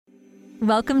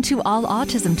Welcome to All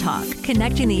Autism Talk,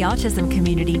 connecting the autism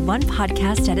community one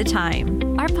podcast at a time.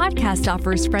 Our podcast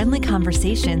offers friendly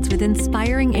conversations with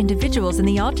inspiring individuals in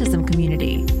the autism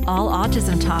community. All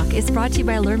Autism Talk is brought to you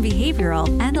by Learn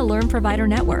Behavioral and the Learn Provider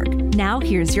Network. Now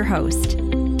here's your host.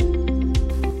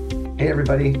 Hey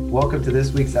everybody, welcome to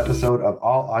this week's episode of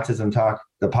All Autism Talk,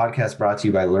 the podcast brought to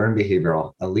you by Learn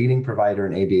Behavioral, a leading provider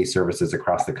in ABA services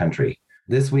across the country.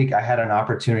 This week, I had an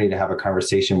opportunity to have a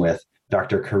conversation with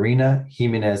Dr. Karina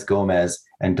Jimenez Gomez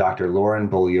and Dr. Lauren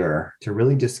Beaulieu to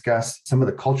really discuss some of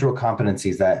the cultural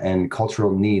competencies and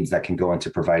cultural needs that can go into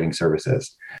providing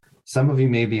services. Some of you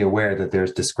may be aware that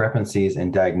there's discrepancies in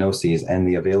diagnoses and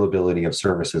the availability of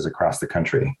services across the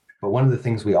country. But one of the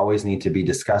things we always need to be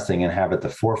discussing and have at the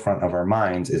forefront of our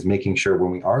minds is making sure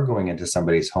when we are going into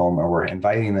somebody's home or we're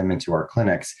inviting them into our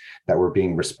clinics that we're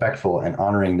being respectful and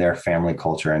honoring their family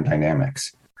culture and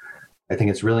dynamics. I think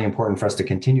it's really important for us to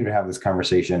continue to have this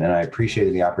conversation, and I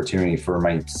appreciated the opportunity for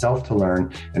myself to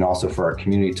learn and also for our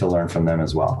community to learn from them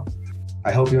as well.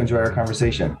 I hope you enjoy our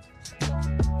conversation.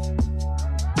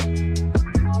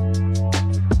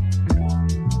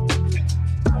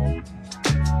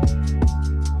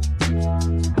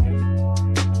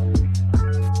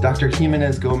 Dr.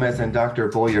 Jimenez Gomez and Dr.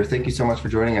 Beaulieu, thank you so much for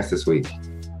joining us this week.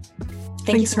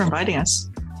 Thanks for inviting us.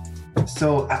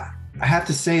 So I have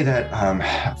to say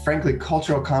that, frankly,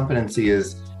 cultural competency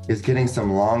is getting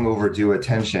some long overdue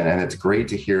attention, and it's great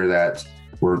to hear that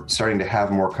we're starting to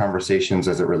have more conversations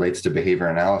as it relates to behavior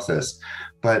analysis.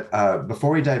 But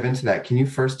before we dive into that, can you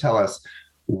first tell us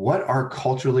what are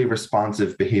culturally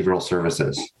responsive behavioral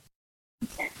services?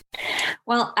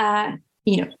 Well,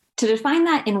 to define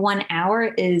that in 1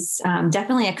 hour is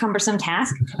definitely a cumbersome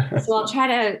task. So I'll try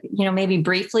to, maybe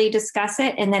briefly discuss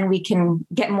it, and then we can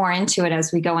get more into it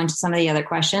as we go into some of the other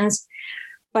questions.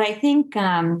 But I think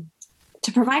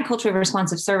to provide culturally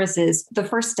responsive services, the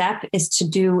first step is to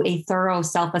do a thorough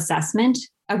self-assessment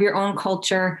of your own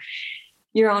culture,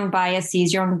 your own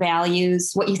biases, your own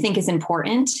values, what you think is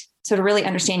important. So to really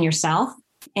understand yourself.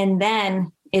 And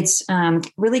then it's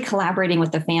really collaborating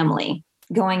with the family,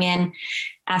 going in,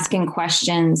 asking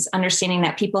questions, understanding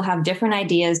that people have different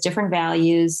ideas, different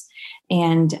values,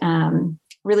 and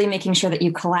really making sure that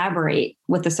you collaborate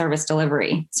with the service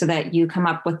delivery so that you come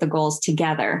up with the goals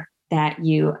together, that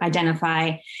you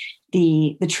identify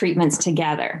the treatments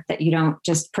together, that you don't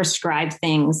just prescribe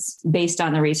things based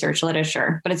on the research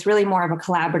literature, but it's really more of a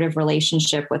collaborative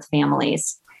relationship with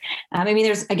families.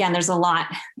 There's a lot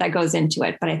that goes into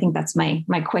it, but I think that's my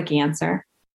quick answer.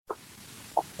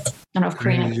 I don't know if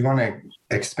Karina, do you want to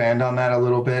expand on that a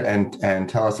little bit and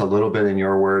tell us a little bit in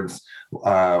your words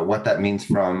what that means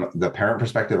from the parent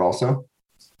perspective also?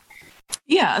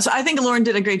 Yeah, so I think Lauren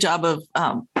did a great job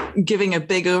of giving a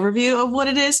big overview of what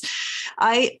it is.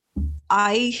 I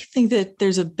think that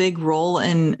there's a big role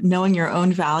in knowing your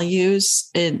own values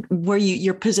and where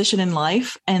your position in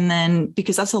life. And then,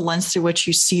 because that's the lens through which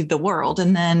you see the world.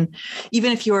 And then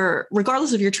even if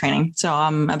regardless of your training, so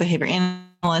I'm a behavior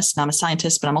analyst and I'm a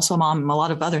scientist, but I'm also a mom and a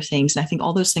lot of other things. And I think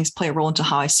all those things play a role into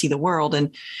how I see the world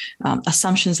and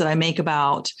assumptions that I make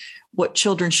about what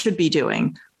children should be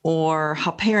doing or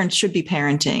how parents should be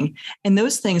parenting. And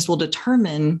those things will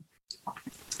determine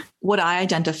what I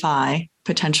identify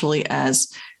potentially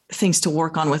as things to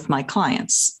work on with my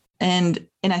clients. And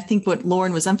I think what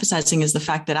Lauren was emphasizing is the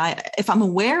fact that if I'm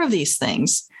aware of these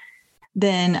things,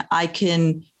 then I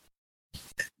can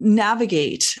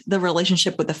navigate the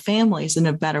relationship with the families in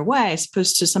a better way, as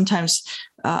opposed to sometimes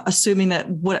assuming that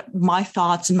what my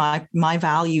thoughts and my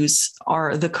values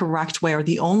are the correct way or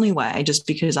the only way, just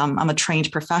because I'm a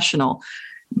trained professional.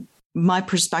 My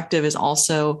perspective is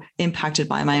also impacted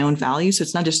by my own values. So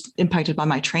it's not just impacted by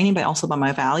my training, but also by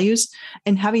my values.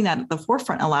 And having that at the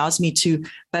forefront allows me to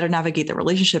better navigate the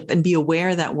relationship and be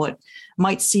aware that what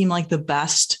might seem like the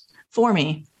best for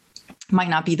me might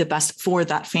not be the best for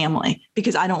that family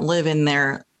because I don't live in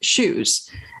their shoes.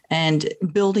 And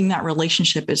building that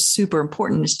relationship is super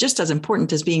important. It's just as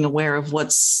important as being aware of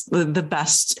what's the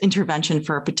best intervention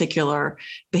for a particular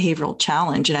behavioral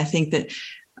challenge. And I think that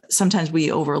sometimes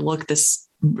we overlook this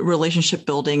relationship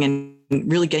building and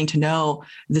really getting to know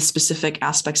the specific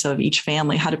aspects of each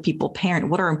family. How do people parent?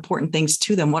 What are important things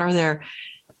to them? What are their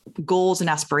goals and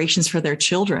aspirations for their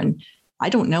children? I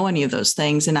don't know any of those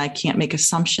things and I can't make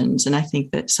assumptions. And I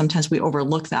think that sometimes we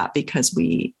overlook that because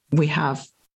we have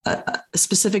a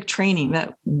specific training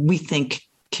that we think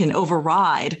can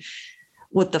override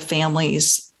what the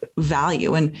families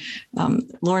value. And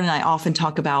Lauren and I often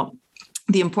talk about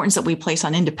the importance that we place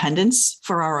on independence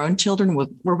for our own children.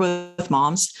 We're both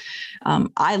moms.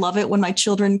 I love it when my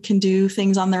children can do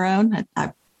things on their own.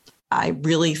 I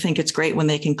really think it's great when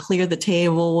they can clear the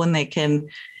table, when they can,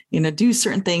 do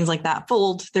certain things like that,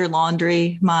 fold their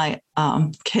laundry. My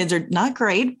kids are not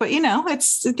great, but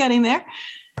it's getting there.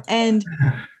 And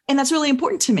that's really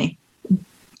important to me.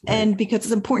 And because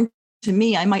it's important to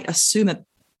me, I might assume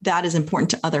that is important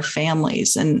to other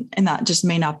families, and that just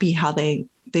may not be how they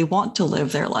want to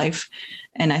live their life.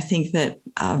 And I think that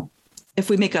if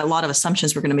we make a lot of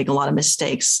assumptions, we're going to make a lot of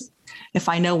mistakes. If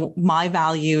I know my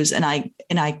values and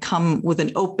I come with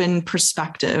an open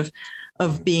perspective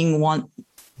of being one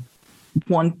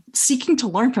seeking to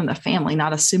learn from the family,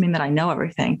 not assuming that I know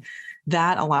everything,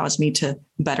 that allows me to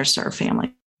better serve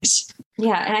families.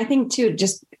 Yeah. And I think too,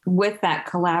 just with that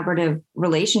collaborative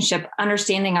relationship,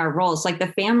 understanding our roles, like the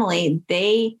family,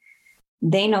 they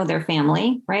know their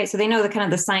family, right? So they know the kind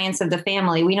of the science of the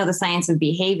family. We know the science of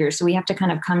behavior. So we have to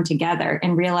kind of come together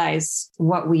and realize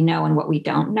what we know and what we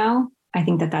don't know. I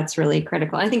think that that's really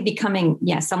critical. I think becoming,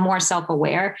 some more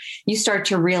self-aware, you start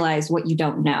to realize what you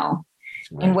don't know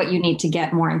and what you need to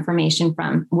get more information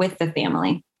from with the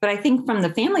family. But I think from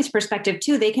the family's perspective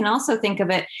too, they can also think of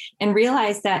it and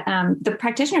realize that the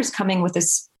practitioner is coming with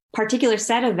this particular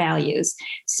set of values.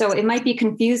 So it might be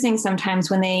confusing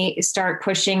sometimes when they start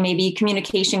pushing maybe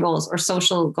communication goals or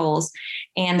social goals,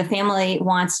 and the family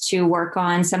wants to work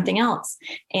on something else.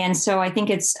 And so I think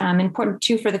it's important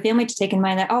too for the family to take in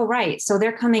mind that, oh, right, so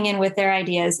they're coming in with their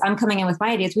ideas. I'm coming in with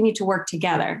my ideas. We need to work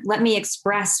together. Let me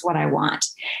express what I want.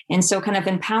 And so kind of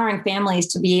empowering families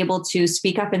to be able to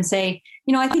speak up and say,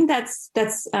 I think that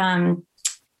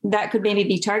could maybe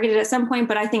be targeted at some point,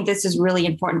 but I think this is really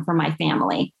important for my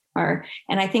family.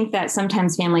 And I think that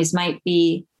sometimes families might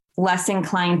be less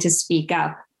inclined to speak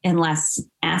up unless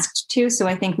asked to. So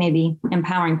I think maybe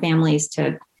empowering families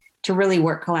to really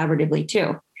work collaboratively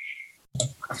too.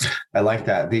 I like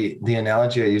that. The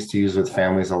analogy I used to use with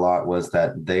families a lot was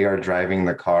that they are driving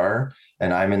the car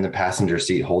and I'm in the passenger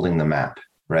seat holding the map.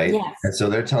 Right. Yes. And so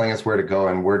they're telling us where to go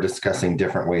and we're discussing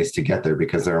different ways to get there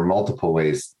because there are multiple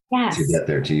ways to get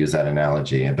there, to use that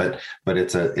analogy. But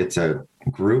it's a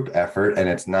group effort, and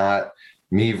it's not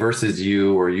me versus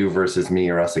you or you versus me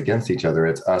or us against each other.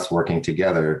 It's us working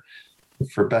together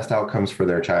for best outcomes for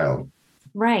their child.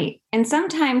 Right. And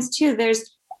sometimes too, there's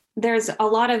a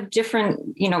lot of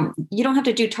different, you don't have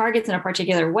to do targets in a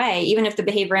particular way. Even if the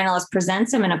behavior analyst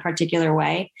presents them in a particular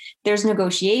way, there's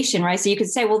negotiation, right? So you could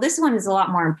say, well, this one is a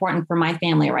lot more important for my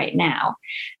family right now.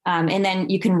 And then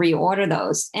you can reorder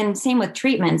those. And same with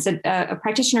treatments. A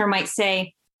practitioner might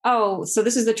say, oh, so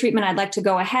this is the treatment I'd like to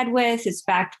go ahead with. It's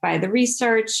backed by the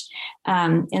research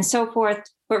and so forth.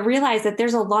 But realize that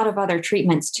there's a lot of other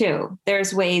treatments too.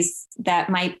 There's ways that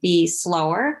might be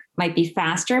slower, might be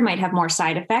faster, might have more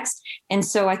side effects. And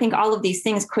so I think all of these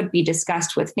things could be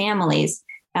discussed with families.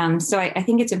 So I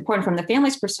think it's important from the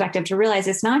family's perspective to realize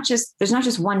there's not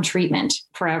just one treatment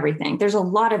for everything. There's a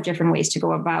lot of different ways to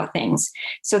go about things.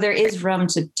 So there is room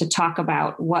to talk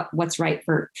about what's right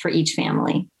for each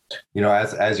family.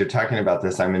 As you're talking about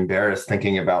this, I'm embarrassed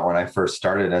thinking about when I first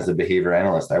started as a behavior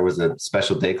analyst. I was a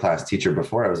special day class teacher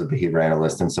before I was a behavior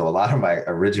analyst. And so a lot of my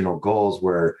original goals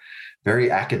were very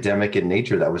academic in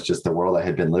nature. That was just the world I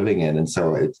had been living in. And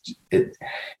so I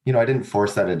didn't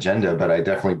force that agenda, but I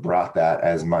definitely brought that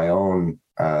as my own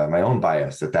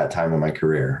bias at that time in my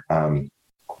career.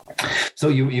 So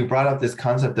you brought up this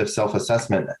concept of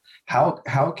self-assessment.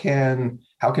 How can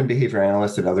behavior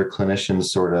analysts and other clinicians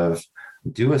sort of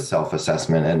do a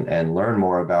self-assessment and learn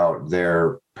more about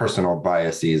their personal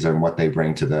biases and what they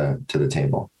bring to the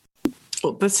table?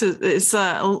 Well, it's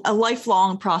a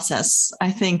lifelong process. I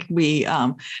think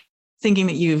thinking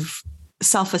that you've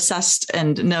self-assessed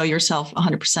and know yourself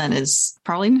 100% is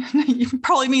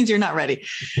probably means you're not ready.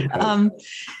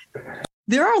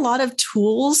 There are a lot of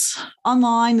tools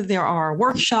online. There are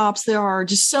workshops. There are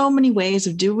just so many ways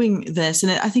of doing this.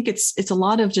 And I think it's a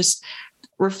lot of just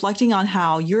reflecting on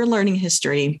how your learning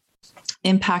history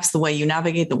impacts the way you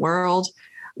navigate the world,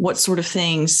 what sort of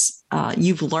things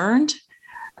you've learned,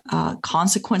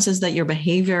 consequences that your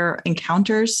behavior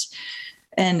encounters.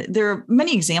 And there are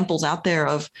many examples out there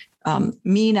of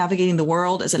me navigating the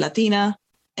world as a Latina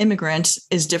immigrant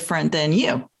is different than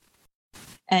you.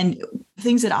 And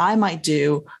things that I might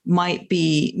do might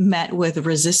be met with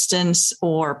resistance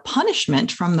or punishment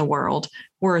from the world,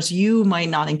 whereas you might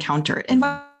not encounter it. And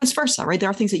vice versa, right? There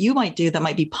are things that you might do that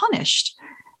might be punished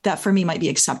that for me might be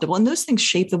acceptable. And those things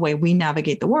shape the way we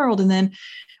navigate the world. And then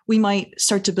we might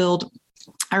start to build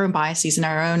our own biases and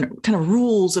our own kind of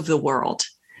rules of the world.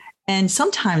 And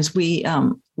sometimes we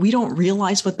don't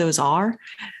realize what those are.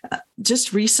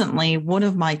 Just recently, one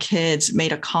of my kids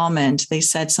made a comment. They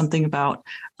said something about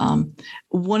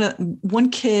One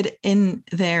kid in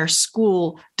their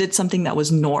school did something that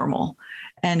was normal.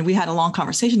 And we had a long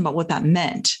conversation about what that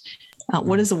meant.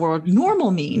 What does the word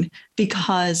normal mean?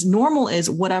 Because normal is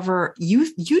whatever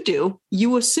you do,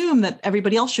 you assume that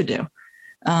everybody else should do.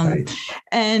 Right.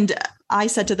 And I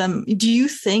said to them, do you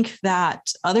think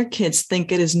that other kids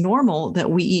think it is normal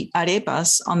that we eat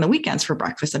arepas on the weekends for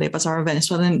breakfast? Arepas are a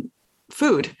Venezuelan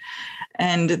food.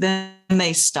 And then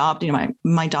they stopped,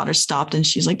 my daughter stopped and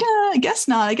she's like, I guess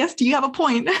not. I guess, do you have a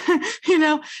point?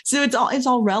 So it's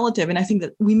all relative. And I think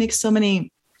that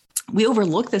we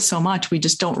overlook this so much. We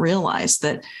just don't realize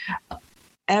that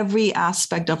every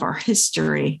aspect of our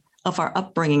history, of our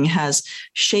upbringing has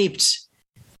shaped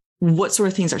what sort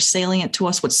of things are salient to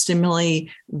us, what stimuli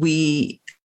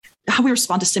how we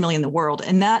respond to stimuli in the world.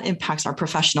 And that impacts our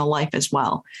professional life as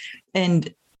well.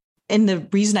 And the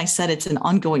reason I said it's an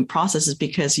ongoing process is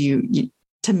because you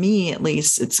to me, at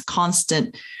least, it's a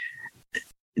constant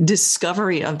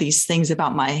discovery of these things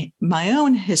about my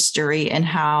own history and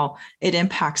how it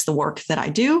impacts the work that I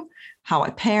do, how I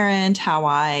parent, how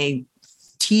I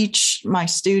teach my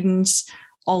students,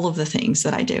 all of the things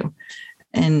that I do.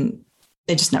 And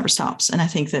it just never stops. And I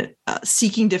think that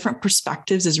seeking different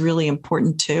perspectives is really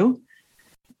important too,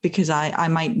 because I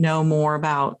might know more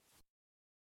about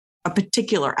a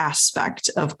particular aspect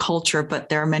of culture, but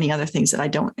there are many other things that I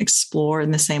don't explore in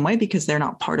the same way because they're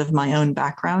not part of my own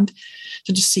background.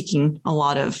 So just seeking a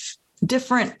lot of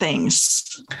different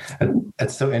things.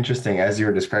 It's so interesting. As you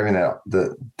were describing that,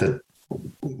 the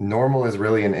normal is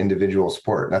really an individual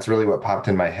sport. That's really what popped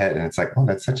in my head. And it's like, oh,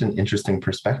 that's such an interesting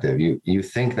perspective. You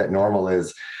think that normal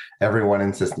is everyone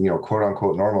in, quote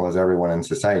unquote, normal is everyone in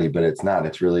society, but it's not.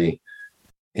 It's really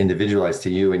individualized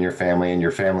to you and your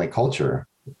family culture.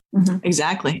 Mm-hmm.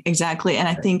 Exactly. And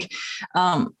I think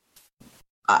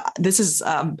this is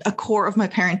a core of my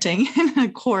parenting and a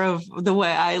core of the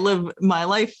way I live my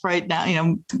life right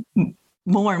now,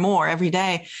 more and more every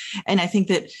day. And I think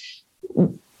that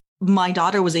my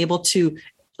daughter was able to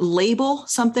label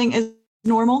something as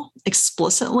normal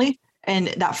explicitly, and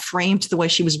that framed the way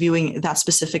she was viewing that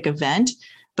specific event.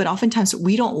 But oftentimes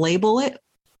we don't label it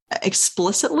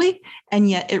explicitly, and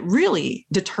yet it really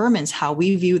determines how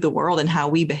we view the world and how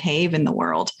we behave in the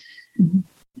world. Mm-hmm.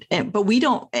 But we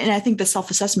don't, and I think the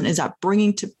self-assessment is that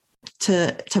bringing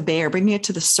to bear, bringing it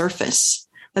to the surface,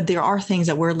 that there are things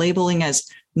that we're labeling as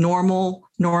normal,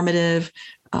 normative,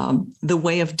 the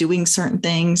way of doing certain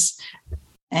things.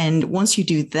 And once you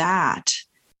do that,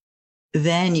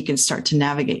 then you can start to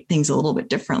navigate things a little bit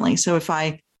differently. So if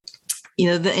the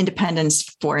independence,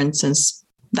 for instance,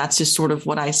 that's just sort of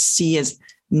what I see as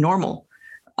normal.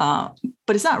 But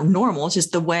it's not normal. It's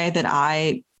just the way that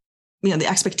the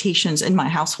expectations in my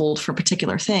household for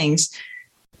particular things.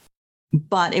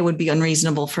 But it would be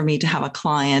unreasonable for me to have a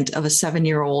client of a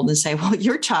 7-year-old and say, well,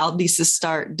 your child needs to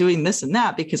start doing this and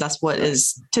that because that's what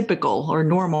is typical or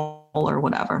normal or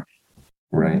whatever.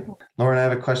 Right. Lauren, I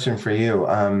have a question for you.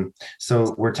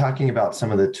 So we're talking about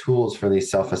some of the tools for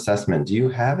these self-assessment. Do you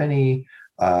have any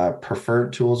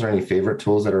preferred tools or any favorite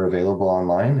tools that are available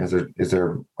online?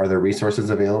 Are there resources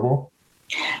available?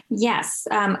 Yes.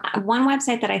 One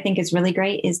website that I think is really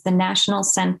great is the National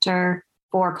Center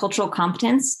for Cultural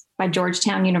Competence by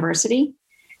Georgetown University.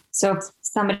 So if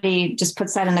somebody just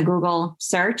puts that in the Google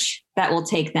search, that will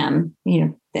take them,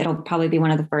 it'll probably be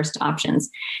one of the first options.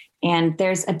 And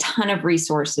there's a ton of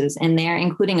resources in there,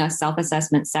 including a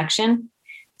self-assessment section.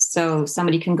 So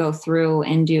somebody can go through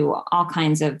and do all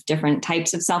kinds of different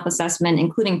types of self-assessment,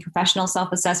 including professional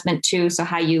self-assessment too. So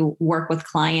how you work with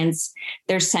clients.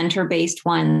 There's center-based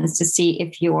ones to see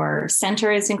if your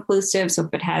center is inclusive. So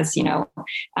if it has,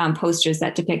 posters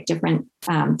that depict different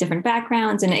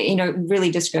backgrounds and, really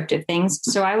descriptive things.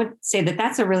 So I would say that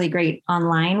that's a really great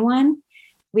online one.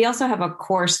 We also have a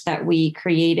course that we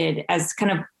created as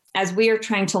we are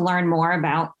trying to learn more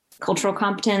about cultural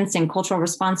competence and cultural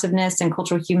responsiveness and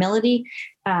cultural humility.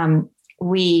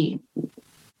 We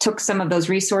took some of those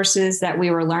resources that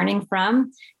we were learning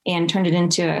from and turned it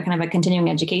into a kind of a continuing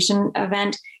education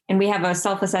event. And we have a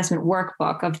self-assessment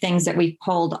workbook of things that we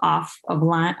pulled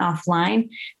offline.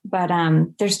 But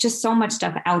there's just so much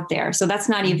stuff out there. So that's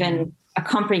not even a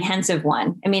comprehensive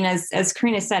one. I mean, as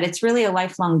Karina said, it's really a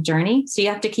lifelong journey. So you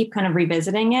have to keep kind of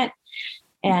revisiting it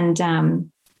and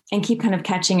keep kind of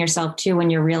catching yourself too when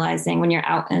you're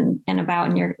out and about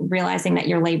and you're realizing that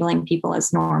you're labeling people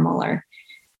as normal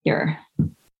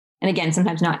and again,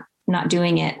 sometimes not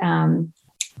doing it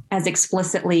as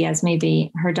explicitly as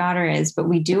maybe her daughter is, but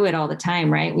we do it all the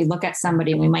time, right? We look at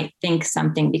somebody and we might think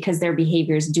something because their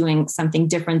behavior is doing something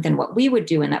different than what we would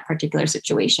do in that particular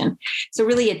situation. So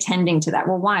really attending to that.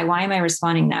 Well, why? Why am I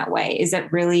responding that way? Is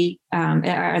it really,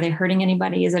 are they hurting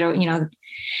anybody? Is it,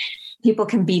 people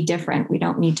can be different. We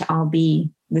don't need to all be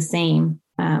the same.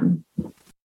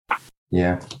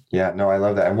 Yeah. No, I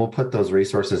love that. And we'll put those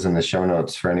resources in the show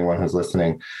notes for anyone who's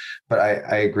listening. But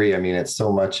I agree. I mean, it's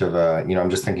so much of I'm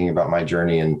just thinking about my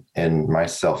journey and my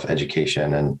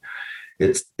self-education. And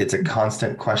it's a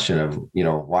constant question of,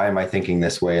 why am I thinking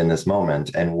this way in this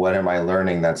moment? And what am I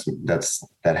learning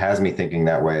that has me thinking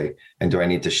that way? And do I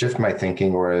need to shift my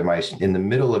thinking, or am I in the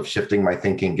middle of shifting my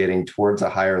thinking, getting towards a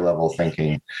higher level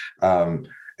thinking?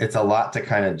 It's a lot to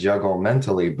kind of juggle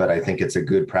mentally, but I think it's a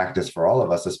good practice for all of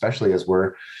us, especially as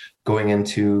we're going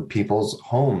into people's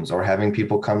homes or having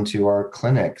people come to our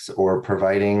clinics or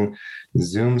providing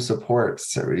Zoom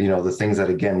supports. The things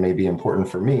that, again, may be important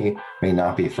for me may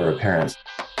not be for a parent.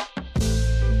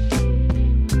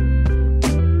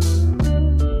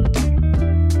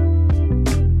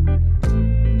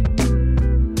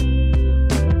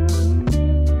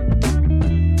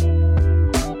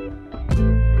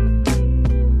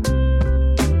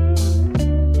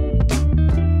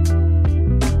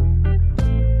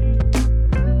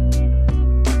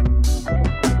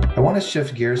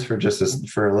 Shift gears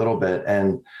for a little bit,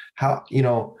 and how,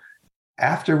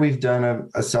 after we've done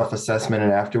a self-assessment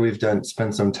and after we've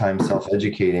spent some time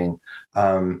self-educating,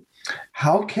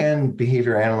 how can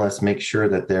behavior analysts make sure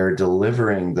that they're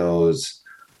delivering those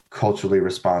culturally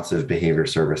responsive behavior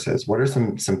services? What are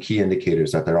some key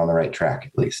indicators that they're on the right track,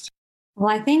 at least? Well,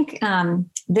 I think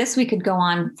this we could go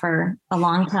on for a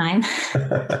long time,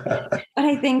 but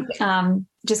I think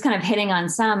just kind of hitting on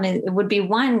some, it would be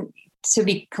one, to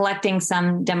be collecting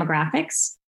some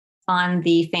demographics on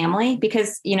the family,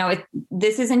 because,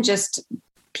 this isn't just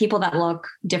people that look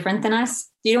different than us.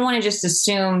 You don't want to just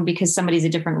assume because somebody's a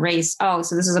different race, oh,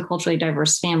 so this is a culturally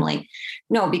diverse family.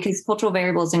 No, because cultural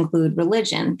variables include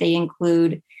religion. They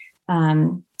include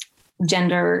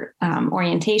gender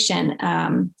orientation,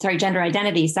 gender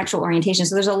identity, sexual orientation.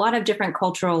 So there's a lot of different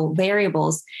cultural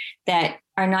variables that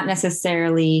are not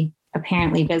necessarily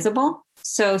apparently visible.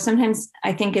 So sometimes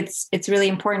I think it's really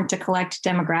important to collect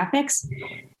demographics.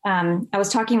 I was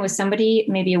talking with somebody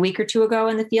maybe a week or two ago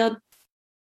in the field,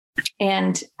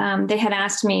 and they had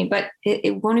asked me, but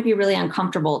it won't it be really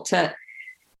uncomfortable to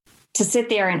sit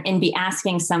there and be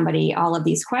asking somebody all of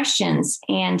these questions?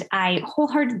 And I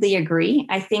wholeheartedly agree.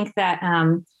 I think that,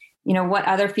 what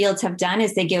other fields have done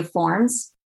is they give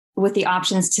forms with the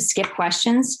options to skip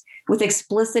questions, with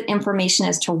explicit information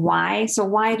as to why. So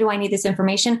why do I need this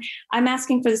information? I'm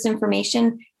asking for this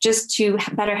information just to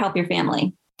better help your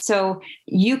family. So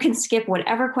you can skip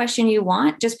whatever question you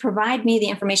want. Just provide me the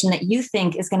information that you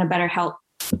think is going to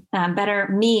better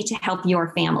me to help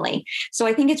your family. So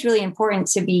I think it's really important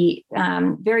to be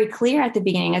very clear at the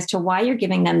beginning as to why you're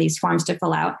giving them these forms to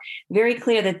fill out. Very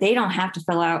clear that they don't have to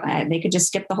fill out. They could just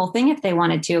skip the whole thing if they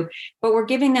wanted to, but we're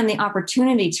giving them the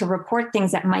opportunity to report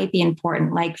things that might be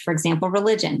important. Like, for example,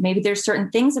 religion. Maybe there's certain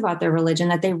things about their religion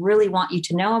that they really want you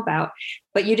to know about,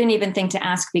 but you didn't even think to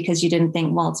ask because you didn't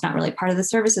think, well, it's not really part of the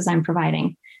services I'm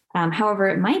providing. However,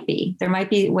 it might be. There might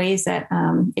be ways that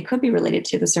it could be related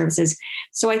to the services.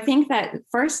 So I think that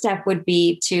first step would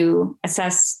be to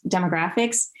assess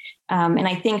demographics. And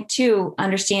I think, too,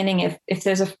 understanding if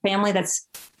there's a family that's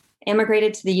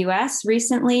immigrated to the U.S.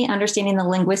 recently, understanding the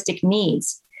linguistic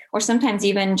needs, or sometimes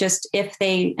even just if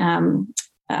they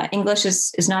English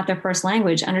is not their first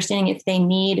language, understanding if they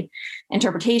need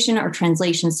interpretation or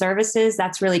translation services.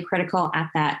 That's really critical at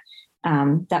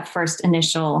that first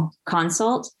initial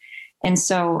consult. And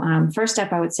so first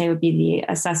step, I would say, would be the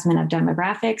assessment of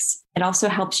demographics. It also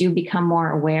helps you become more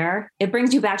aware. It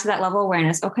brings you back to that level of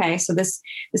awareness. Okay, so this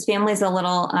family is a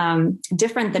little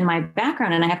different than my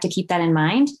background, and I have to keep that in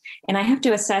mind. And I have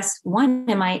to assess, one,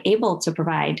 am I able to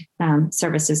provide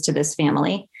services to this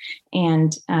family?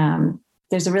 And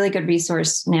there's a really good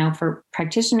resource now for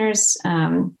practitioners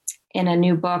in a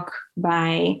new book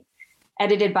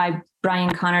edited by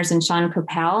Brian Connors and Sean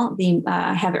Coppell.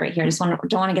 I have it right here. I just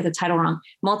don't want to get the title wrong.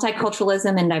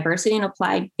 Multiculturalism and Diversity in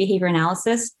Applied Behavior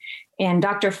Analysis. And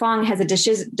Dr. Fong has a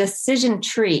decision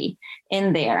tree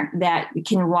in there that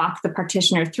can walk the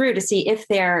practitioner through to see if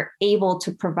they're able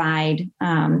to provide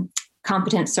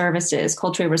competent services,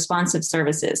 culturally responsive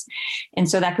services. And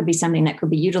so that could be something that could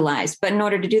be utilized. But in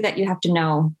order to do that, you have to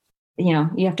know,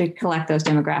 you have to collect those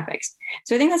demographics.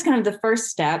 So I think that's kind of the first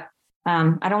step.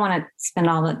 I don't want to spend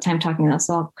all the time talking though.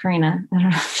 So Karina, I don't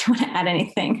know if you want to add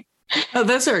anything. Oh,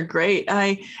 those are great.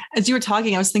 As you were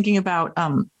talking, I was thinking about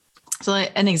so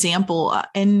an example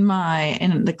in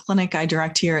the clinic I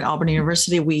direct here at Auburn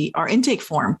University. Our intake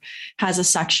form has a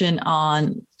section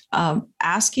on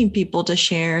asking people to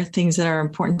share things that are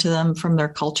important to them from their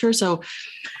culture. So,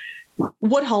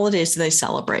 what holidays do they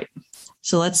celebrate?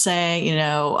 So, let's say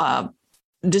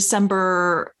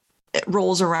December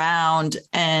rolls around,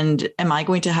 and am I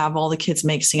going to have all the kids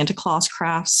make Santa Claus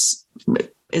crafts?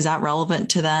 Is that relevant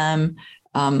to them?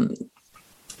 And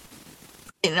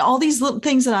all these little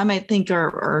things that I might think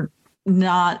are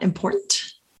not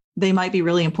important. They might be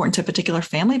really important to a particular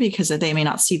family because they may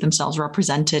not see themselves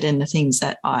represented in the things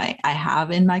that I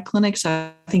have in my clinic. So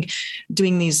I think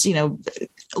doing these,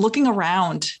 looking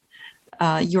around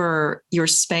your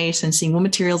space and seeing what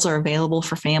materials are available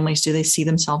for families. Do they see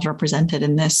themselves represented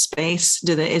in this space?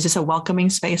 Is this a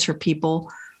welcoming space for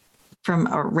people from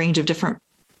a range of different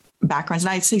backgrounds?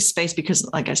 And I say space because,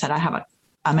 like I said,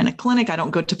 I'm in a clinic. I don't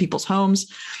go to people's homes,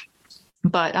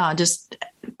 but I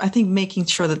think making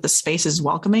sure that the space is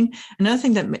welcoming. Another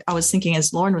thing that I was thinking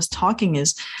as Lauren was talking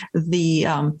is the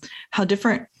how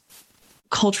different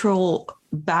cultural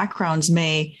backgrounds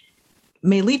may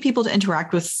lead people to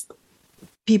interact with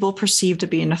people perceived to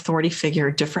be an authority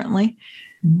figure differently.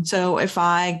 Mm-hmm. So if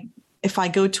I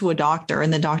go to a doctor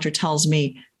and the doctor tells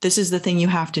me this is the thing you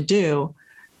have to do,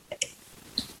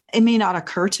 it may not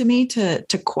occur to me to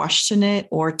question it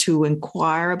or to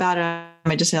inquire about it. I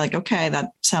might just say like, okay,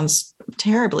 that sounds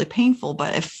terribly painful,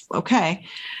 but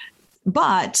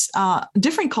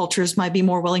different cultures might be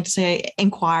more willing to say,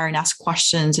 inquire and ask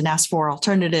questions and ask for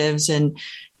alternatives and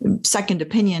second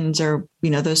opinions or,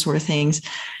 those sort of things.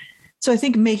 So I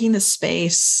think making the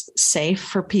space safe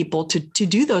for people to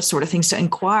do those sort of things, to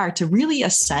inquire, to really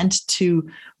assent to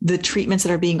the treatments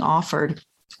that are being offered,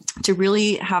 to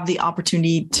really have the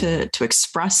opportunity to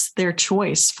express their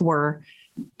choice for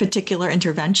particular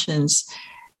interventions,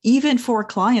 even for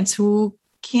clients who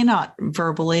cannot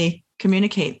verbally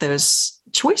communicate those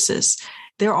choices.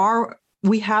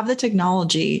 We have the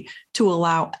technology to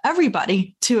allow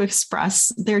everybody to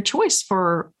express their choice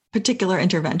for particular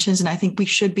interventions. And I think we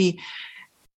should be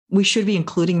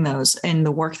including those in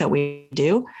the work that we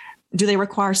do. Do they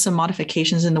require some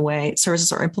modifications in the way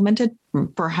services are implemented?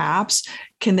 Perhaps.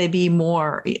 Can they be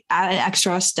more, add an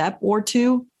extra step or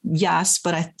two? Yes,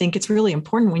 but I think it's really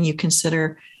important when you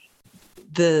consider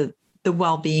the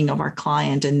well-being of our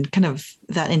client and kind of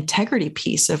that integrity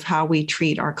piece of how we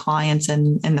treat our clients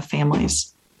and the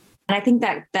families. And I think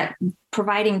that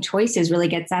providing choices really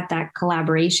gets at that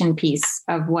collaboration piece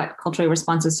of what culturally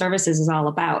responsive services is all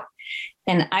about.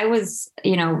 And I was,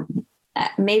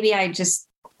 maybe I just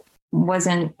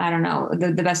wasn't, I don't know,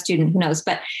 the best student, who knows,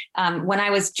 but when I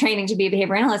was training to be a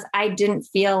behavior analyst, I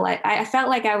felt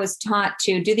like I was taught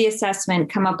to do the assessment,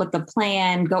 come up with the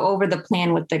plan, go over the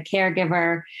plan with the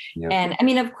caregiver. Yep. And I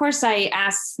mean, of course I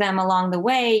asked them along the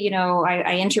way,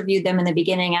 I interviewed them in the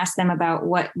beginning, asked them about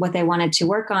what they wanted to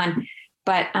work on.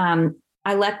 But the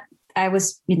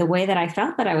way that I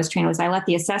felt that I was trained was I let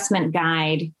the assessment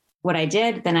guide what I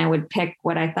did. Then I would pick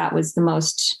what I thought was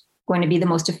going to be the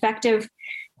most effective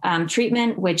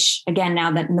treatment, which again, now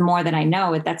that the more that I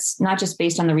know it, that's not just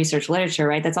based on the research literature,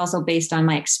 right? That's also based on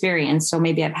my experience. So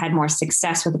maybe I've had more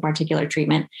success with a particular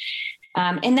treatment.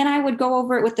 And then I would go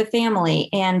over it with the family,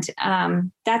 and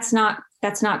that's not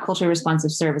culturally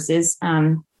responsive services.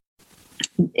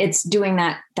 It's doing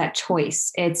that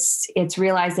choice. It's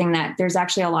realizing that there's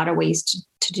actually a lot of ways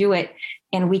to do it.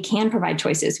 And we can provide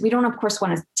choices. We don't, of course,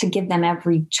 want to give them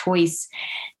every choice,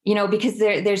 because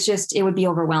there's just, it would be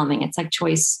overwhelming. It's like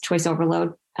choice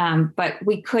overload. But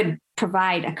we could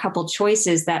provide a couple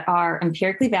choices that are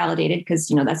empirically validated, because,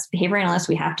 that's behavior analysts.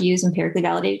 We have to use empirically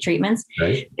validated treatments.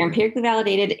 Right. They're empirically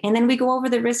validated. And then we go over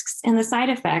the risks and the side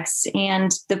effects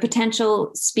and the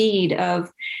potential speed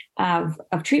of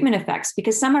treatment effects,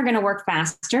 because some are going to work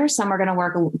faster. Some are going to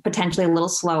work potentially a little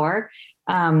slower.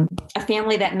 A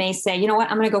family that may say, you know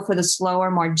what, I'm going to go for the slower,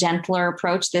 more gentler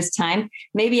approach this time.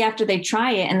 Maybe after they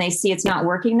try it and they see it's not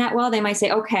working that well, they might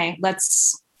say, okay,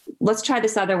 let's try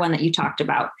this other one that you talked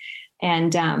about.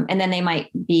 And then they might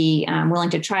be willing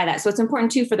to try that. So it's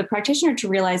important too for the practitioner to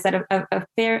realize that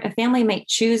a family may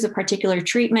choose a particular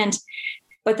treatment,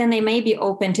 but then they may be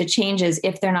open to changes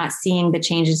if they're not seeing the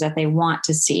changes that they want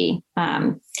to see.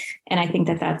 And I think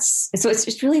so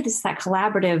it's really that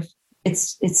collaborative.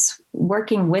 It's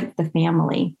working with the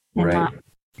family. Right.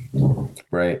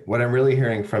 Right. What I'm really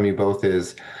hearing from you both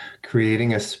is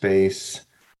creating a space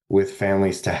with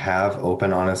families to have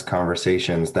open, honest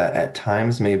conversations that at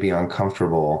times may be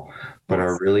uncomfortable, but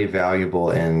are really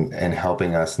valuable in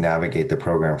helping us navigate the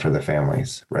program for the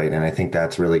families, right? And I think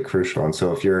that's really crucial. And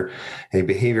so if you're a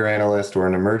behavior analyst or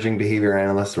an emerging behavior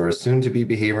analyst or a soon-to-be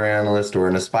behavior analyst or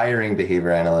an aspiring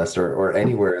behavior analyst or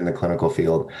anywhere in the clinical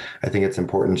field, I think it's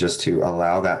important just to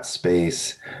allow that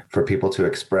space for people to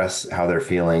express how they're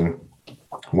feeling,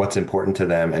 what's important to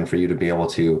them, and for you to be able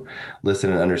to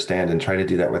listen and understand and try to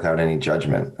do that without any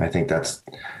judgment. I think that's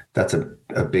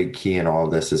a big key in all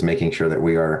of this, is making sure that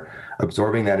we are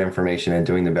absorbing that information and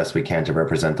doing the best we can to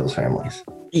represent those families.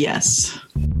 Yes.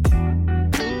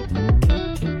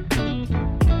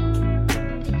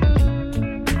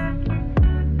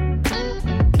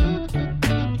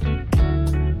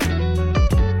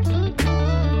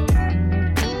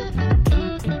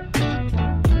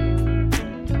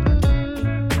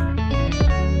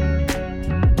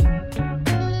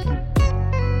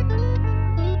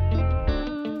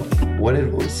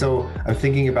 So I'm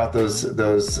thinking about those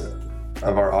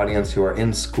of our audience who are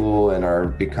in school and are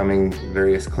becoming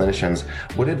various clinicians.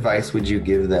 What advice would you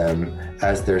give them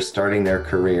as they're starting their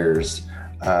careers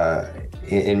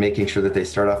in making sure that they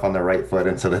start off on the right foot,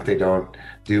 and so that they don't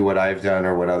do what I've done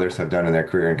or what others have done in their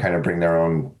career and kind of bring their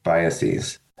own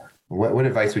biases? What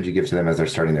advice would you give to them as they're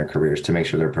starting their careers to make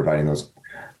sure they're providing those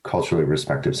culturally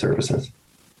respective services?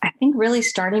 I think really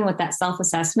starting with that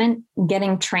self-assessment,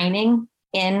 getting training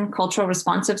in cultural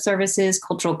responsive services,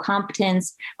 cultural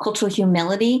competence, cultural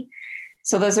humility.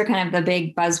 So those are kind of the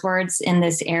big buzzwords in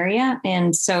this area.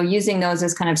 And so using those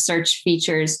as kind of search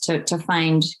features to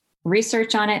find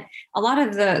research on it. A lot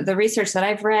of the research that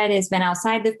I've read has been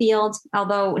outside the field,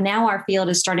 although now our field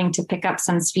is starting to pick up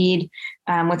some speed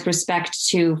with respect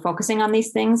to focusing on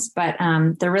these things. But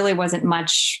there really wasn't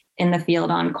much in the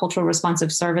field on cultural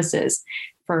responsive services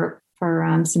for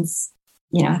since,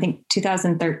 I think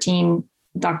 2013,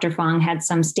 Dr. Fong had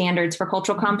some standards for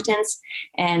cultural competence.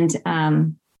 And,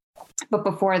 but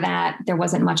before that, there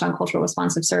wasn't much on cultural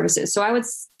responsive services. So I would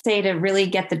say to really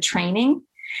get the training,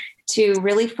 to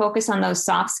really focus on those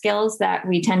soft skills that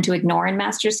we tend to ignore in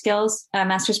master's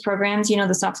programs,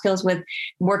 the soft skills with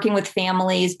working with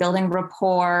families, building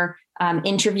rapport,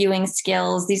 interviewing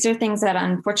skills. These are things that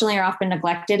unfortunately are often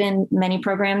neglected in many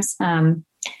programs.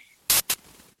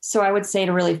 So I would say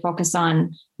to really focus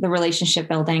on the relationship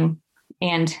building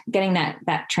and getting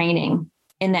that training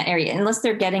in that area, unless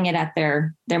they're getting it at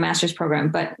their master's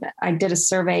program. But I did a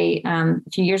survey a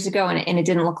few years ago, and it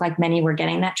didn't look like many were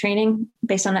getting that training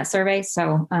based on that survey.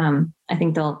 So I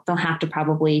think they'll have to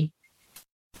probably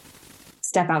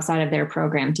step outside of their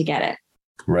program to get it.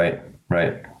 Right.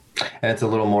 And it's a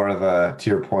little more of to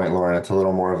your point, Lauren, it's a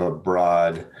little more of a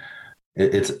broad,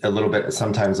 it's a little bit,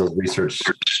 sometimes those research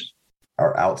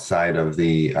are outside of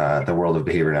the world of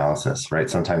behavior analysis, right?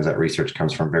 Sometimes that research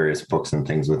comes from various books and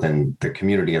things within the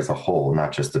community as a whole,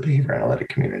 not just the behavior analytic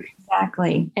community.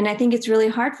 Exactly. And I think it's really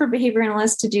hard for behavior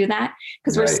analysts to do that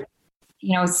because we're,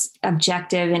 it's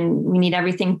objective and we need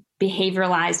everything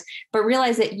behavioralized, but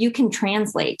realize that you can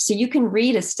translate. So you can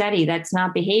read a study that's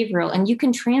not behavioral and you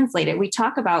can translate it. We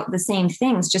talk about the same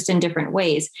things just in different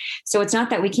ways. So it's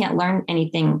not that we can't learn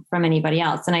anything from anybody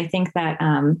else. And I think that,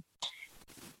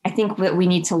 we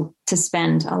need to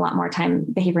spend a lot more time,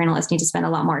 behavior analysts need to spend a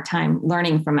lot more time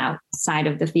learning from outside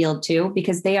of the field too,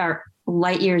 because they are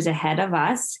light years ahead of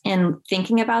us in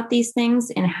thinking about these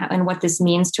things and what this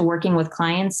means to working with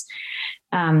clients.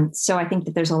 So I think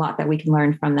that there's a lot that we can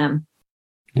learn from them.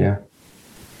 Yeah.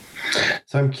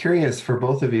 So I'm curious for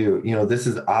both of you, this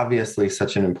is obviously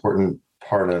such an important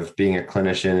part of being a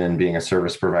clinician and being a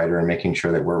service provider and making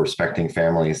sure that we're respecting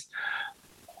families.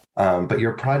 But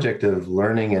your project of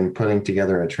learning and putting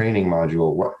together a training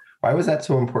module, why was that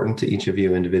so important to each of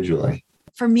you individually?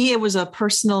 For me, it was a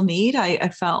personal need. I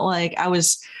felt like I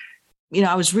was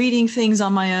reading things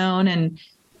on my own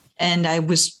and I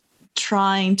was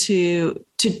trying to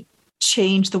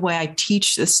change the way I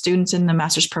teach the students in the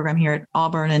master's program here at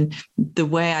Auburn and the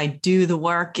way I do the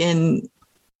work in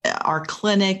our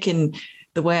clinic and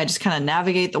the way I just kind of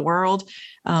navigate the world.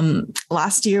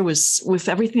 Last year was, with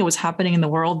everything that was happening in the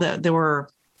world, that there were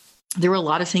a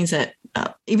lot of things that,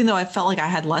 even though I felt like I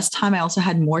had less time, I also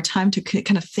had more time to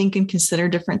kind of think and consider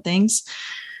different things.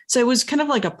 So it was kind of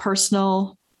like a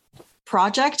personal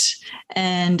project.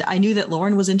 And I knew that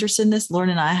Lauren was interested in this. Lauren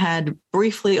and I had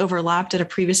briefly overlapped at a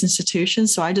previous institution.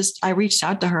 So I reached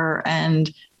out to her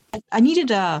and I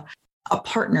needed a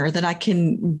partner that I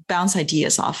can bounce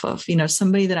ideas off of,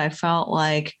 somebody that I felt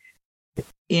like,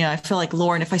 I feel like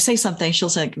Lauren, if I say something, she'll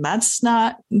say, that's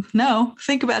not, no,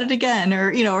 think about it again.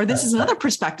 Or, or this is another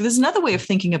perspective. This is another way of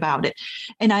thinking about it.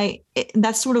 And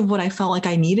that's sort of what I felt like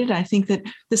I needed. I think that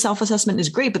the self-assessment is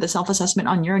great, but the self-assessment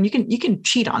on your own, you can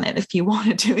cheat on it if you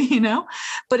wanted to,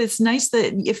 but it's nice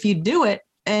that if you do it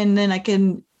and then I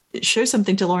can show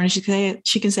something to Lauren and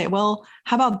she can say, well,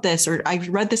 how about this? Or I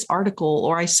read this article,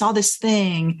 or I saw this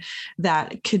thing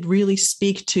that could really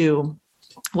speak to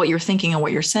what you're thinking and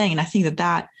what you're saying. And I think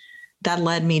that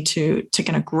led me to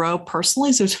kind of grow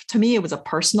personally. So to me, it was a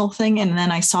personal thing. And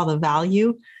then I saw the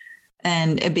value,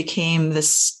 and it became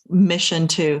this mission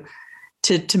to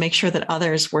make sure that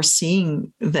others were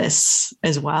seeing this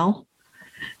as well.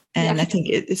 And I think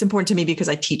it's important to me because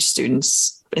I teach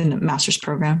students in the master's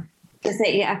program.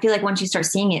 I feel like once you start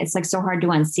seeing it, it's like so hard to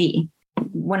unsee.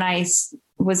 When I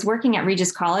was working at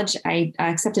Regis College, I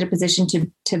accepted a position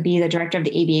to be the director of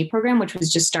the ABA program, which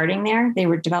was just starting there. They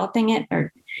were developing it,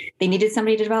 or they needed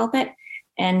somebody to develop it.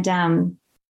 And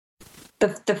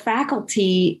the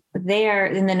faculty there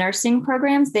in the nursing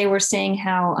programs, they were saying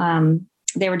how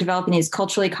they were developing these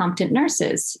culturally competent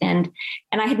nurses. And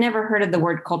I had never heard of the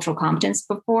word cultural competence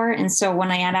before. And so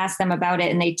when I had asked them about it,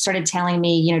 and they started telling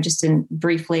me, just in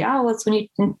briefly, it's when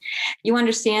you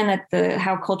understand that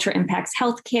how culture impacts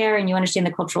healthcare, and you understand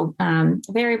the cultural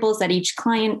variables that each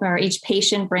client or each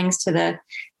patient brings to the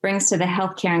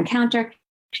healthcare encounter.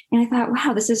 And I thought,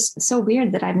 wow, this is so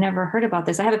weird that I've never heard about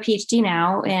this. I have a PhD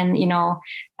now, and,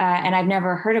 and I've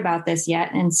never heard about this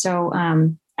yet. And so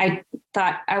I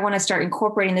thought I want to start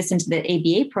incorporating this into the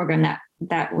ABA program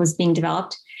that was being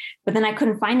developed, but then I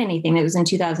couldn't find anything. It was in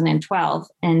 2012.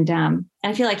 And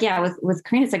I feel like, with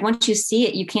Karina, it's like, once you see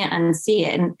it, you can't unsee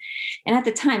it. And at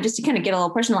the time, just to kind of get a little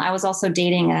personal, I was also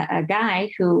dating a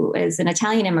guy who is an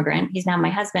Italian immigrant. He's now my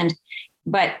husband.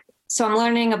 But so I'm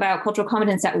learning about cultural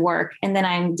competence at work, and then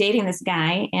I'm dating this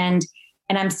guy, and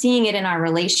I'm seeing it in our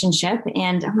relationship.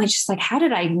 And I'm just like, how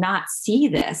did I not see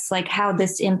this? Like how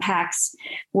this impacts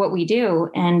what we do.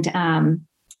 And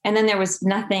then there was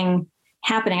nothing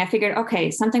happening. I figured,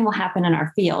 okay, something will happen in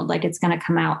our field. Like it's going to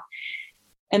come out.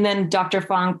 And then Dr.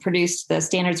 Fong produced the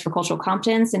standards for cultural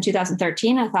competence in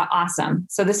 2013. I thought, awesome.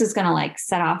 So this is going to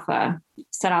set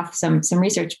off some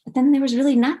research, but then there was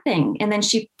really nothing. And then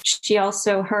she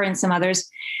also, her and some others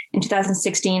in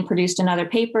 2016 produced another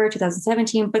paper,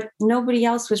 2017, but nobody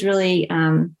else was really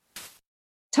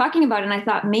talking about it. And I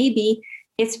thought maybe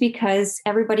it's because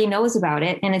everybody knows about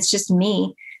it, and it's just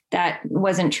me that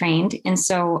wasn't trained. And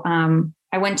so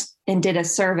I went and did a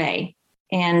survey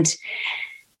and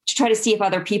to try to see if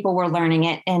other people were learning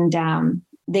it, and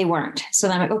they weren't. So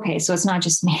then I'm like, okay, so it's not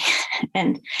just me.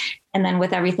 and then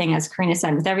with everything, as Karina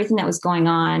said, with everything that was going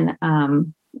on,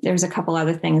 there was a couple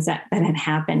other things that had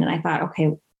happened. And I thought,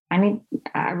 okay,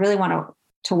 I really want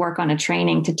to work on a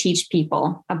training to teach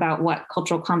people about what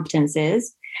cultural competence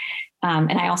is.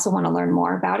 And I also want to learn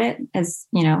more about it, as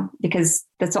because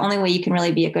that's the only way you can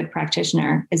really be a good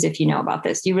practitioner is if you know about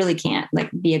this. You really can't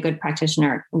be a good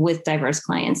practitioner with diverse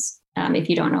clients if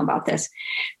you don't know about this.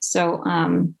 So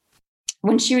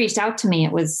when she reached out to me,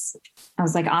 I was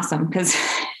like, awesome, because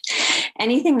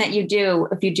anything that you do,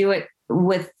 if you do it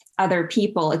with other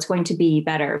people, it's going to be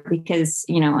better because,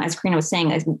 as Karina was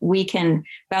saying, we can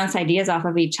bounce ideas off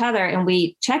of each other, and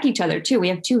we check each other too. We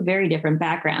have two very different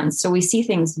backgrounds, so we see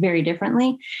things very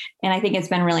differently. And I think it's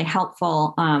been really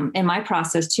helpful in my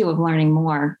process too, of learning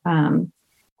more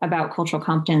about cultural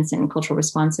competence and cultural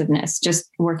responsiveness,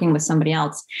 just working with somebody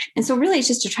else. And so really it's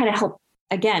just to try to help,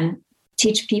 again,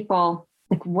 teach people,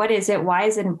 what is it? Why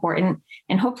is it important?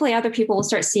 And hopefully other people will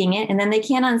start seeing it, and then they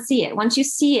can't unsee it. Once you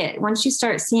see it, once you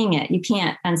start seeing it, you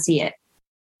can't unsee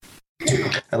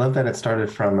it. I love that it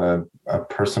started from a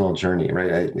personal journey,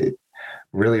 right?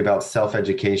 Really about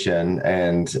self-education,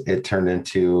 and it turned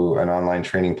into an online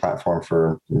training platform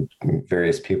for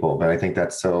various people. But I think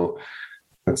that's so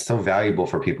valuable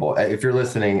for people. If you're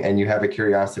listening and you have a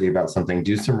curiosity about something,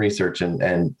 do some research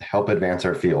and help advance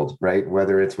our field, right?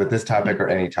 Whether it's with this topic or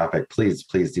any topic, please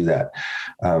do that.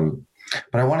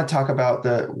 But I want to talk about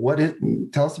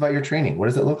tell us about your training. What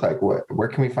does it look like? Where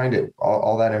can we find it?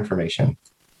 All that information.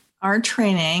 Our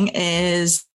training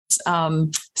is 6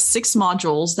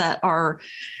 modules that are,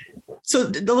 so a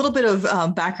little bit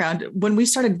of background. When we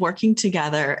started working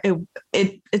together,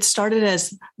 it started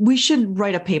as, we should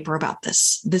write a paper about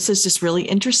this. This is just really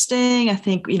interesting. I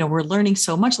think, we're learning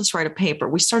so much. Let's write a paper.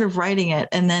 We started writing it,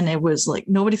 and then it was like,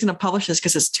 nobody's going to publish this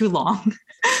because it's too long.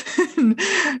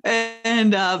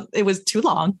 and it was too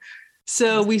long.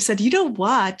 So we said, you know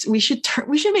what, we should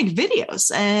make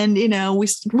videos. And,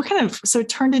 we're kind of, so it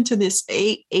turned into this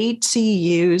eight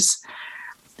CEUs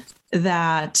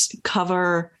that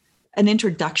cover an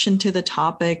introduction to the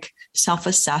topic,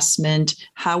 self-assessment,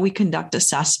 how we conduct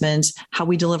assessments, how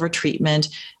we deliver treatment,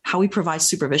 how we provide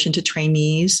supervision to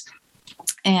trainees,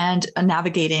 and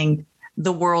navigating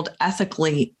the world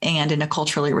ethically and in a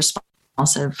culturally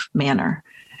responsive manner.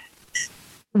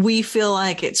 We feel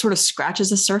like it sort of scratches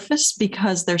the surface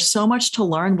because there's so much to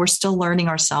learn. We're still learning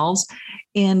ourselves.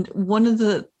 And one of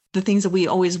the things that we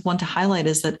always want to highlight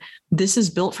is that this is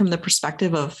built from the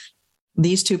perspective of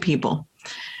these two people.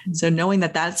 So knowing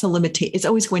that that's a limitation, it's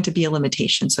always going to be a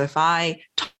limitation. So if I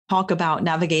talk about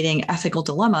navigating ethical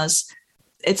dilemmas,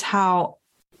 it's how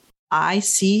I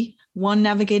see one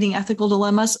navigating ethical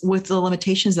dilemmas with the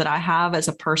limitations that I have as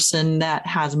a person that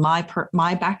has my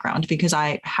background, because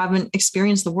I haven't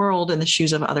experienced the world in the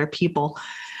shoes of other people.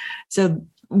 So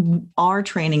our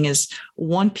training is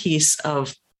one piece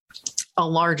of a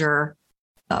larger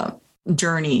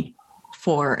journey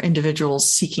for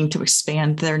individuals seeking to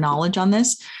expand their knowledge on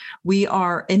this. We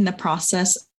are in the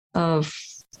process of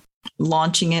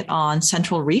launching it on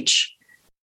Central Reach,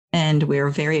 and we're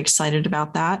very excited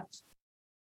about that.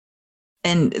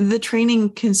 And the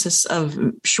training consists of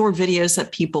short videos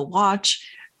that people watch,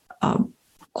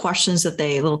 questions that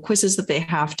little quizzes that they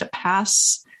have to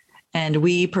pass. And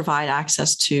we provide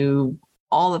access to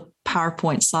all the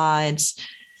PowerPoint slides,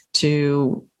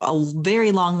 to a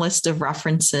very long list of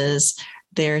references.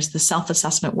 There's the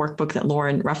self-assessment workbook that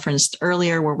Lauren referenced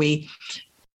earlier, where we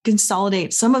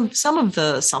consolidate some of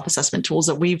the self-assessment tools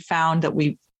that we've found that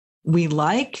we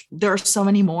like. There are so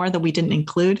many more that we didn't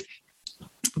include,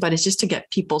 but it's just to get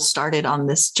people started on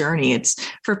this journey. It's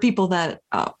for people that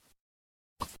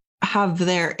have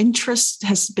their interest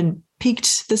has been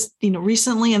piqued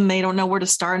recently, and they don't know where to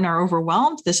start and are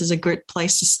overwhelmed. This is a great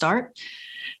place to start.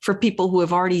 For people who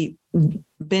have already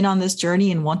been on this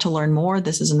journey and want to learn more,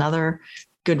 this is another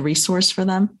good resource for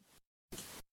them.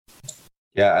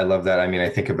 Yeah, I love that. I mean, I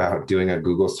think about doing a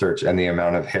Google search and the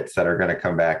amount of hits that are going to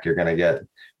come back. You're going to get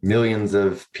millions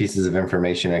of pieces of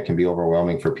information. It can be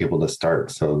overwhelming for people to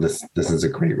start. So this is a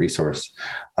great resource.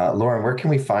 Lauren, where can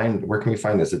we find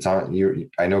this? It's on you.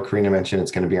 I know Karina mentioned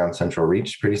it's going to be on Central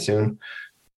Reach pretty soon.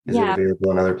 Is it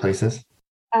available in other places?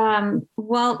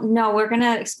 Well, no, we're going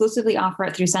to exclusively offer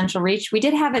it through Central Reach. We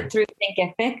did have it through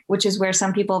Thinkific, which is where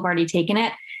some people have already taken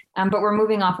it. But we're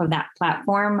moving off of that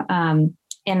platform.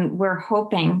 And we're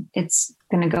hoping it's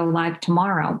going to go live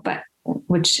tomorrow, but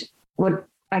which would,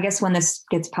 I guess when this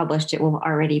gets published, it will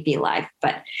already be live,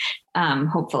 but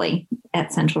hopefully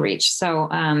at Central Reach. So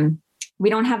we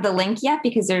don't have the link yet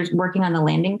because they're working on the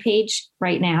landing page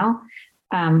right now.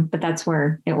 But that's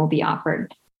where it will be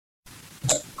offered.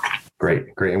 Great.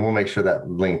 And we'll make sure that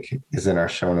link is in our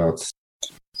show notes.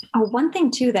 Oh, one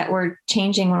thing too that we're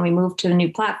changing when we move to the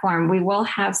new platform, we will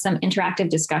have some interactive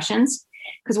discussions.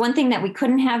 Because one thing that we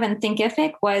couldn't have in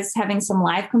Thinkific was having some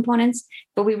live components,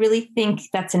 but we really think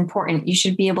that's important. You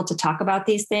should be able to talk about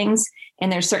these things,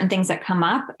 and there's certain things that come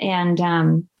up.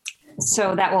 And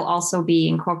so that will also be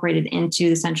incorporated into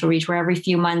the Central Reach, where every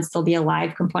few months there'll be a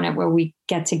live component where we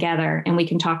get together and we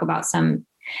can talk about some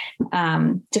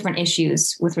different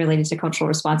issues related to cultural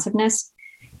responsiveness.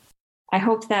 I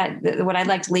hope that what I'd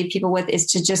like to leave people with is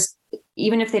to just,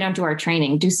 even if they don't do our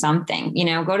training, do something,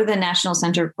 go to the National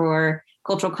Center for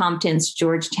Cultural Competence,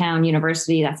 Georgetown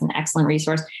University. That's an excellent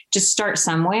resource. Just start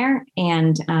somewhere.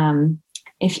 And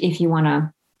if you want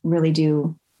to really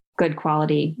do good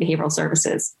quality behavioral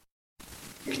services.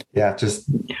 Yeah, just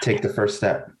take the first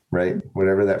step, right?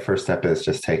 Whatever that first step is,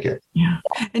 just take it. Yeah.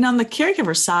 And on the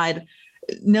caregiver side,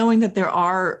 knowing that there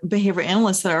are behavior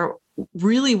analysts that are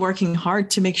really working hard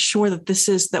to make sure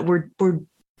that we're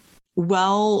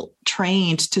well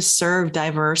trained to serve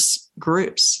diverse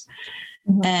groups.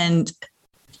 Mm-hmm. And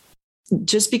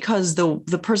just because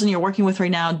the person you're working with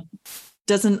right now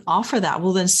doesn't offer that,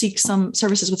 well, then seek some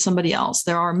services with somebody else.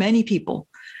 There are many people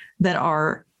that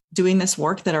are doing this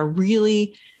work that are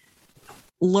really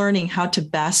learning how to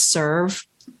best serve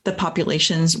the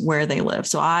populations where they live.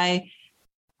 So I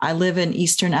live in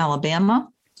Eastern Alabama.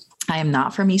 I am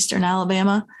not from Eastern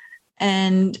Alabama,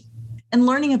 and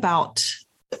learning about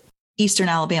Eastern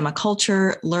Alabama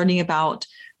culture, learning about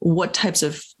what types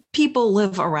of people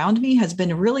live around me has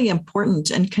been really important,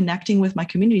 and connecting with my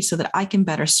community so that I can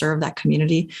better serve that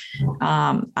community.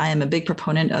 I am a big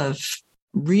proponent of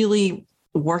really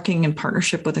working in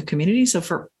partnership with the community. So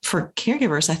for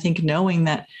caregivers, I think knowing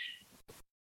that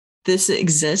this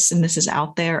exists and this is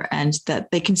out there and that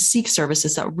they can seek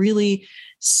services that really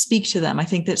speak to them. I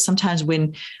think that sometimes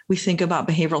when we think about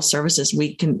behavioral services,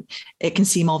 it can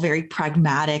seem all very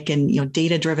pragmatic and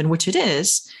data driven, which it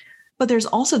is. But there's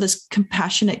also this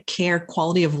compassionate care,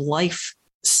 quality of life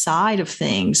side of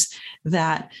things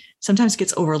that sometimes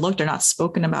gets overlooked or not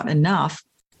spoken about enough.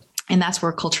 And that's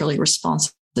where culturally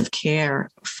responsive care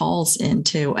falls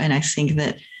into. And I think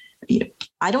that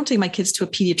I don't take my kids to a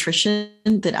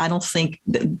pediatrician that I don't think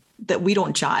that we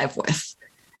don't jive with,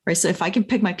 right? So if I can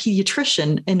pick my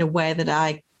pediatrician in a way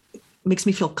that makes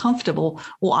me feel comfortable,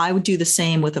 well, I would do the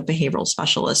same with a behavioral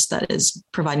specialist that is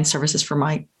providing services for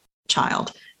my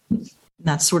child.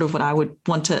 That's sort of what I would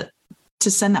want to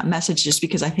send that message, just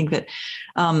because I think that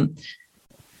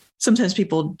sometimes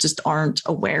people just aren't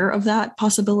aware of that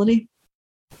possibility.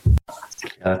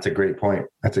 That's a great point.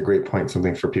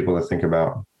 Something for people to think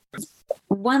about.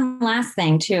 One last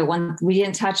thing too, one we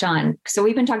didn't touch on. So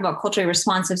we've been talking about culturally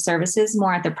responsive services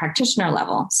more at the practitioner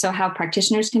level. So how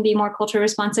practitioners can be more culturally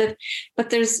responsive, but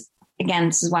this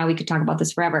is why we could talk about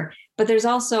this forever, but there's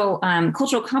also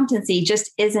cultural competency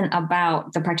just isn't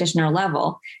about the practitioner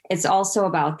level. It's also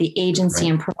about the agency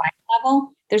and provider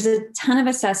level. There's a ton of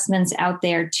assessments out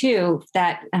there too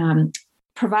that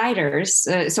providers,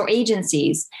 so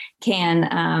agencies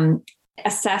can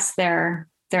assess their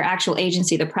actual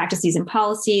agency, the practices and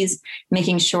policies,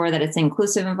 making sure that it's an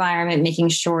inclusive environment, making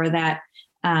sure that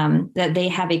that they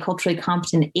have a culturally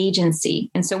competent agency.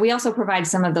 And so we also provide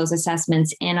some of those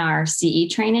assessments in our CE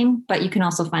training, but you can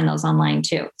also find those online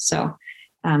too. So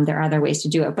there are other ways to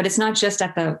do it, but it's not just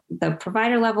at the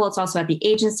provider level, it's also at the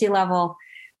agency level.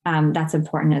 That's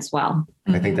important as well.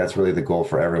 I think that's really the goal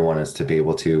for everyone, is to be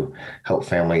able to help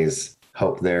families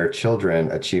help their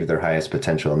children achieve their highest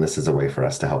potential. And this is a way for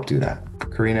us to help do that.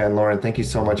 Karina and Lauren, thank you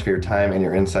so much for your time and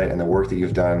your insight and the work that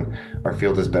you've done. Our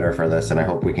field is better for this, and I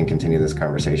hope we can continue this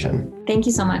conversation. Thank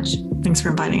you so much. Thanks for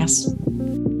inviting us.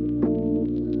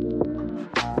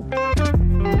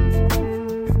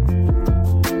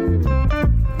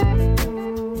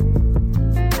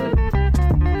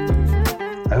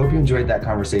 I hope you enjoyed that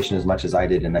conversation as much as I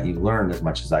did, and that you learned as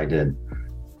much as I did.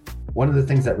 One of the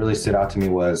things that really stood out to me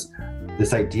was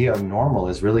this idea of normal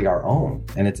is really our own,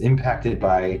 and it's impacted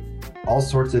by all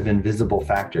sorts of invisible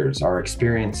factors: our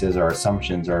experiences, our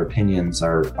assumptions, our opinions,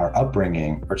 our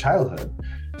upbringing, our childhood.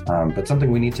 But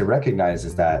something we need to recognize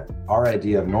is that our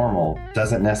idea of normal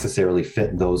doesn't necessarily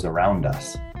fit those around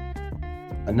us.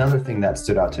 Another thing that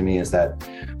stood out to me is that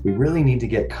we really need to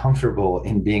get comfortable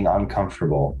in being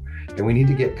uncomfortable. And we need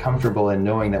to get comfortable in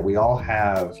knowing that we all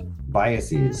have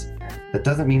biases. That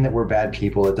doesn't mean that we're bad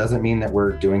people. It doesn't mean that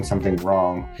we're doing something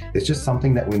wrong. It's just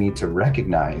something that we need to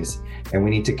recognize, and we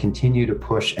need to continue to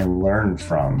push and learn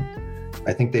from.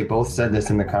 I think they both said this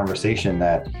in the conversation,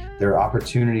 that there are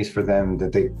opportunities for them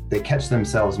that they catch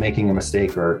themselves making a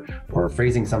mistake or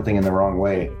phrasing something in the wrong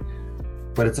way.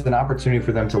 But it's an opportunity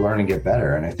for them to learn and get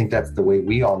better. And I think that's the way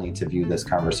we all need to view this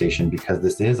conversation, because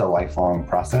this is a lifelong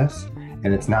process.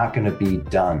 And it's not going to be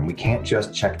done. We can't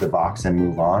just check the box and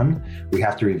move on. We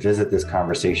have to revisit this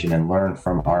conversation and learn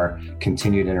from our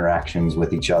continued interactions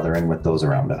with each other and with those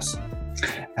around us.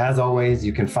 As always,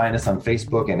 you can find us on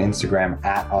Facebook and Instagram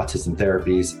at Autism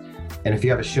Therapies. And if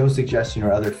you have a show suggestion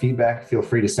or other feedback, feel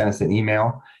free to send us an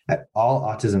email at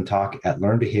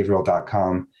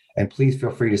allautismtalk@learnbehavioral.com. And please feel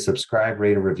free to subscribe,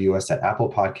 rate, and review us at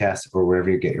Apple Podcasts or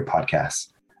wherever you get your podcasts.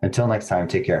 Until next time,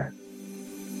 take care.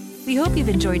 We hope you've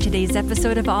enjoyed today's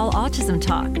episode of All Autism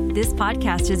Talk. This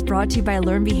podcast is brought to you by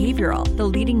Learn Behavioral, the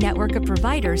leading network of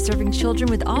providers serving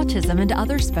children with autism and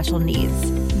other special needs.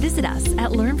 Visit us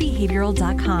at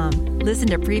learnbehavioral.com. Listen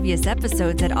to previous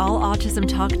episodes at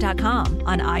allautismtalk.com,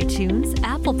 on iTunes,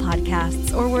 Apple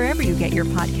Podcasts, or wherever you get your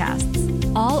podcasts.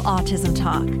 All Autism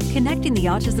Talk, connecting the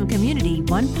autism community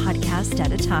one podcast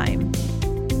at a time.